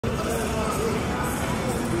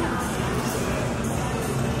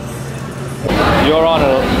You're on,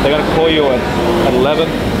 they're going to call you at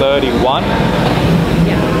 11:31,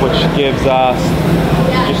 which gives us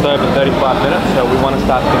just over 35 minutes, so we want to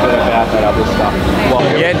start thinking about that other stuff. Well,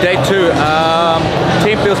 yeah, day 2.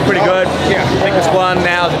 Team feels pretty good. I think this one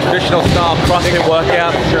now is a traditional style CrossFit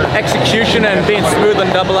workout. Execution and being smooth on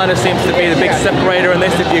double under seems to be the big separator in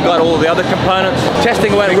this if you got all the other components.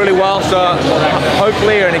 Testing went really well, so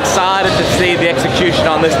hopefully you're excited to see the execution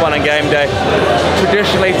on this one on game day.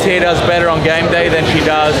 Traditionally, Tia does better on game day than she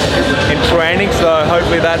does in training, so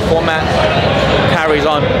hopefully that format carries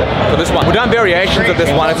on for this one. We've done variations of this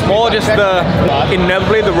one. It's more just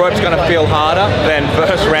inevitably the rope's going to feel harder than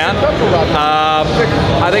first round.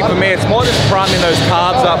 I think for me it's more just priming those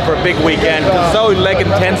calves up for a big weekend. It's so leg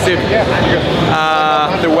intensive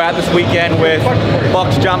throughout this weekend with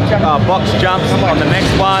box jumps on the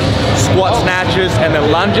next one, squat snatches, and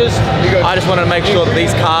then lunges. I just want to make sure that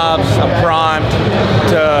these calves are primed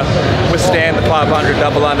to withstand the 500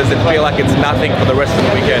 double unders and feel like it's nothing for the rest of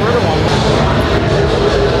the weekend.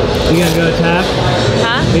 You gonna go attack?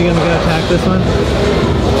 Huh? Are you gonna go attack this one?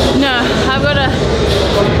 No, I gotta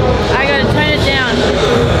tone it down.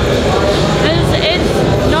 It's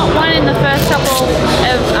not won in the first couple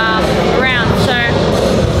of rounds, so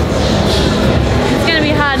it's gonna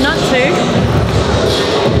be hard not to.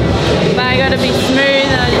 But I gotta be smooth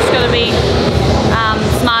and I just gotta be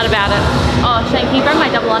smart about it. Oh, Shane, can you grab my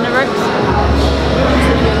double under ropes?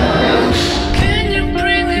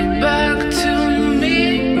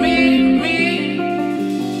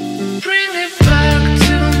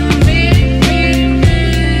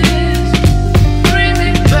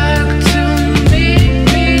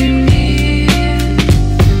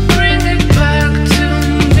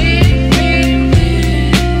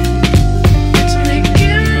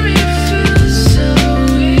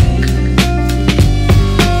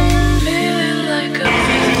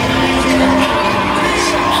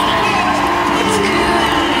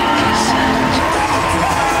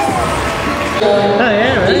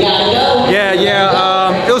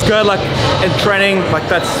 It was good. Like in training, like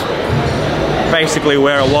that's basically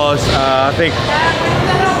where it was. I think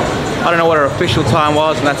I don't know what our official time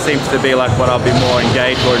was, and that seems to be like what I'll be more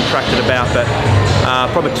engaged or attracted about. But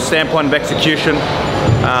from a standpoint of execution,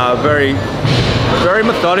 very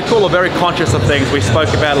methodical or very conscious of things. We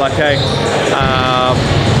spoke about like, hey,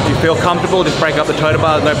 if you feel comfortable, just break up the total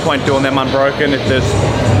bar. There's no point doing them unbroken if there's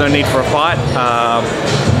no need for a fight.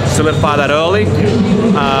 Solidify that early.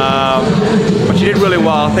 But you did really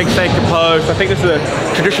well. I think stay composed. I think this is a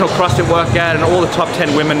traditional CrossFit workout, and all the top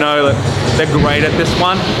 10 women know that they're great at this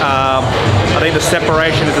one. I think the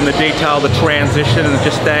separation is in the detail, the transition, and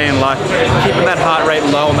just staying like, keeping that heart rate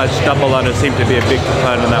low, and those double unders seem to be a big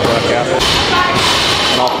component in that workout.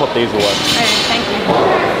 And I'll put these away. Okay, thank you.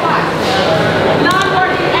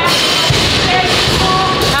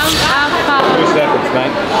 How 2 seconds,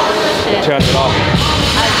 mate. Turn it off.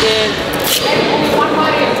 I did.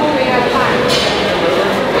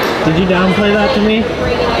 Did you downplay that to me?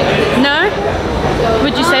 No?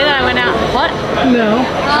 Would you say that I went out hot? No.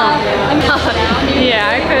 Oh.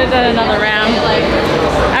 Yeah, I could have done another round.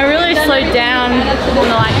 I really slowed down on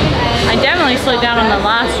the, I definitely slowed down on the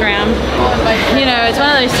last round. You know, it's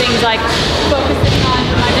one of those things like,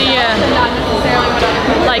 do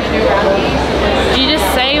you just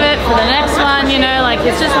save it for the next one, you know, like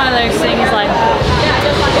it's just one of those things like,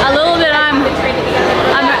 a little bit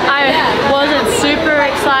I wasn't super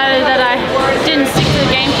excited that I didn't stick to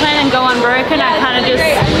the game plan and go unbroken. I kind of just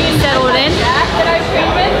settled in,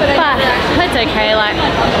 but it's okay, like,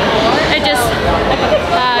 it just,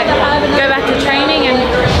 go back to training and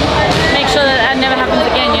make sure that that never happens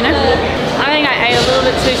again, you know? I think I ate a little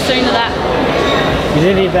bit too soon to that. You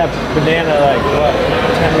did eat that banana like, what,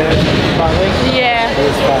 10 minutes probably? Yeah. It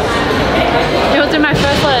was fast. It was in my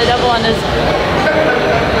first lot of double unders.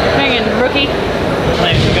 Friggin' rookie.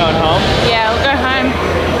 Planning on going home? Yeah, we'll go home.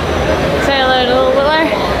 Say hello to little Willow.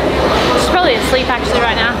 She's probably asleep actually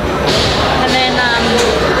right now. And then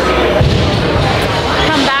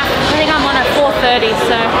come back. I think I'm on at 4:30,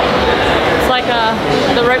 so it's like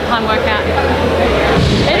the rope climb workout.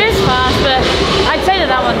 It is fast, but I'd say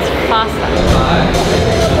that one's faster.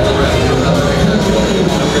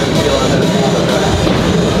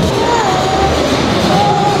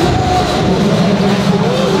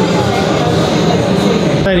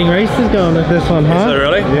 Exciting races going with this one, huh? Is it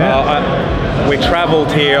really? Yeah. We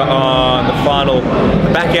travelled here on the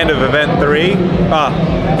back end of event 3,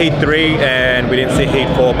 heat 3, and we didn't see heat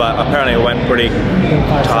 4, but apparently it went pretty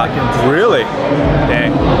tight. Really?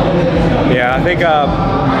 Dang. Yeah, I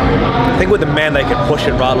think with the men they can push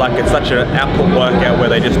it right, like it's such an output workout where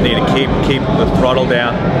they just need to keep the throttle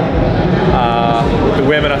down. With the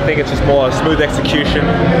women, I think it's just more smooth execution.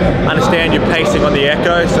 Understand your pacing on the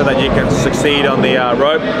echo so that you can succeed on the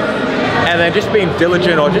rope. And then just being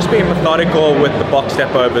diligent or just being methodical with the box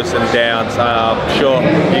step overs and downs. I'm sure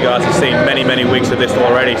you guys have seen many, many weeks of this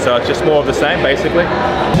already, so it's just more of the same, basically.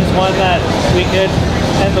 Just one that we could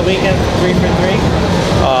end the weekend 3 for 3.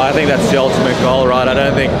 I think that's the ultimate goal, right? I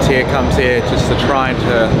don't think Tia comes here just to trying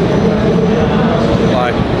to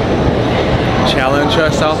like challenge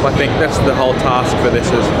herself. I think that's the whole task for this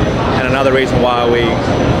is, and another reason why we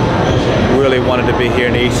really wanted to be here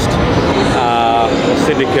in East or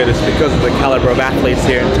Syndicate is because of the caliber of athletes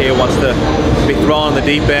here, and Tia wants to be thrown on the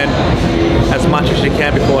deep end as much as she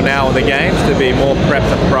can before now in the games to be more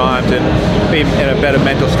prepped and primed and be in a better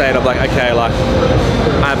mental state of like, okay, like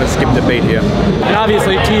I haven't skipped a beat here. And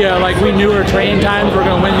obviously Tia, like we knew her training times were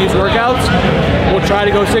going to win these workouts. We'll try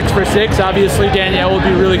to go 6 for 6. Obviously Danielle will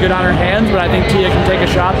be really good on her hands, but I think Tia can take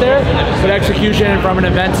a shot there. But execution from an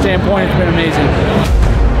event standpoint has been amazing.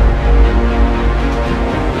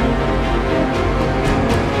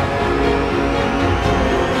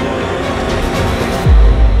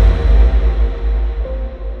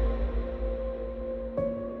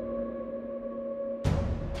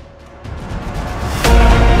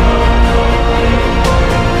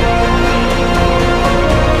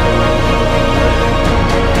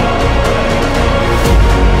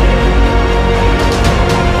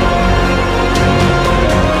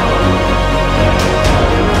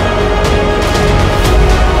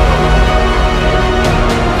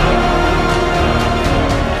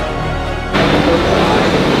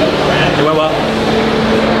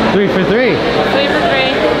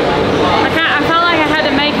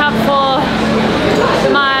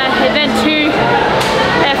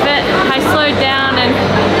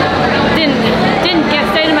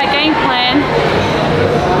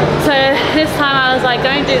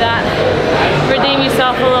 Don't do that. Redeem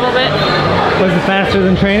yourself a little bit. Was it faster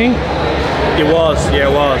than training? It was, yeah,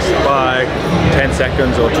 it was by 10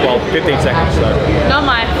 seconds or 15 seconds. So. Not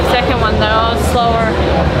my second one though. I was slower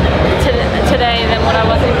today than what I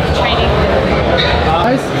was in training.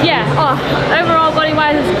 Yeah. Oh, overall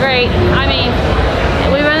body-wise is great. I mean,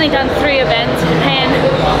 we've only done 3 events, and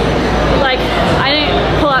like I didn't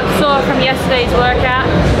pull up sore from yesterday's workout.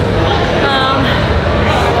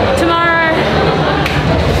 Tomorrow,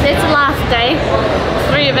 it's the last day.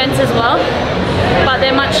 3 events as well, but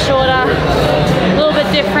they're much shorter, a little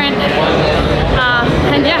bit different,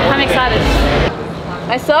 and yeah, I'm excited.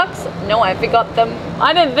 My socks? No, I forgot them.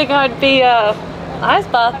 I didn't think I'd be ice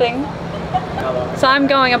bathing, so I'm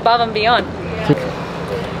going above and beyond.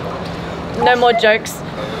 No more jokes.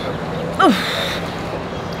 Oof.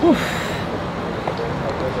 Oof.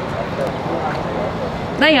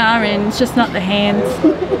 They are in, it's just not the hands.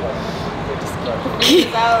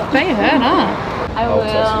 They hurt, huh? I will.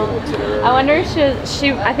 I wonder if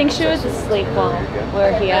I think she was asleep while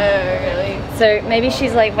we're here. Oh, really? So maybe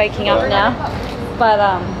she's like waking up now. But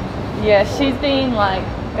yeah, she's been like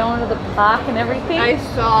going to the park and everything. I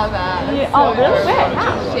saw that. Yeah. Oh, really? Where?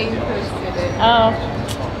 How? Shane posted it. Oh,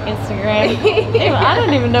 Instagram. I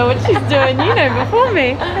don't even know what she's doing. You know before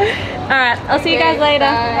me. Alright, I'll see you guys later.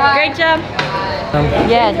 Bye. Great job.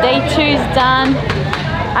 Yeah, day 2's done.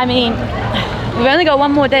 I mean, we've only got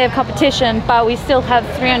 1 more day of competition, but we still have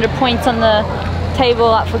 300 points on the table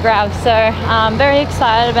up for grabs. So I'm very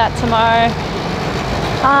excited about tomorrow.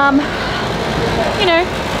 You know,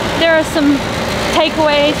 there are some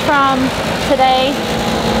takeaways from today.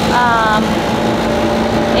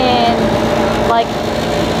 And like,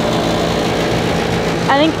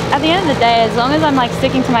 I think at the end of the day, as long as I'm like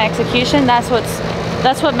sticking to my execution, that's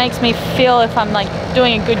what makes me feel if I'm like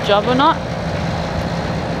doing a good job or not.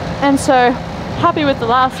 And so happy with the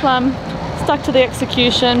last one, stuck to the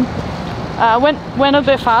execution, went a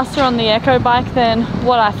bit faster on the Echo bike than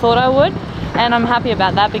what I thought I would, and I'm happy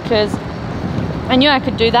about that because I knew I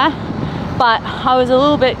could do that, but I was a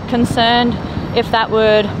little bit concerned if that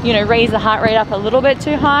would, you know, raise the heart rate up a little bit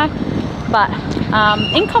too high. But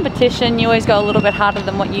in competition you always go a little bit harder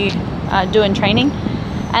than what you do in training.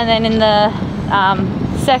 And then in the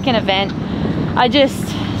second event I just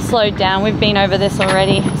slowed down. We've been over this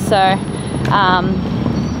already, so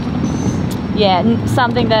yeah,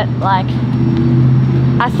 something that like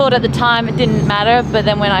I thought at the time it didn't matter, but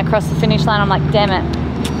then when I crossed the finish line I'm like, damn it,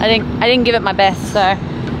 I didn't give it my best. So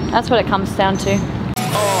that's what it comes down to.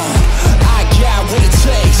 I got what it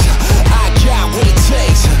takes. I got what it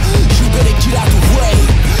takes. You better get out the way.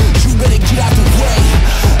 You better get out the way.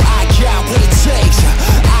 I got what it takes.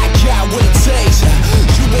 I got what it takes.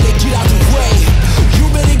 You better get out the way.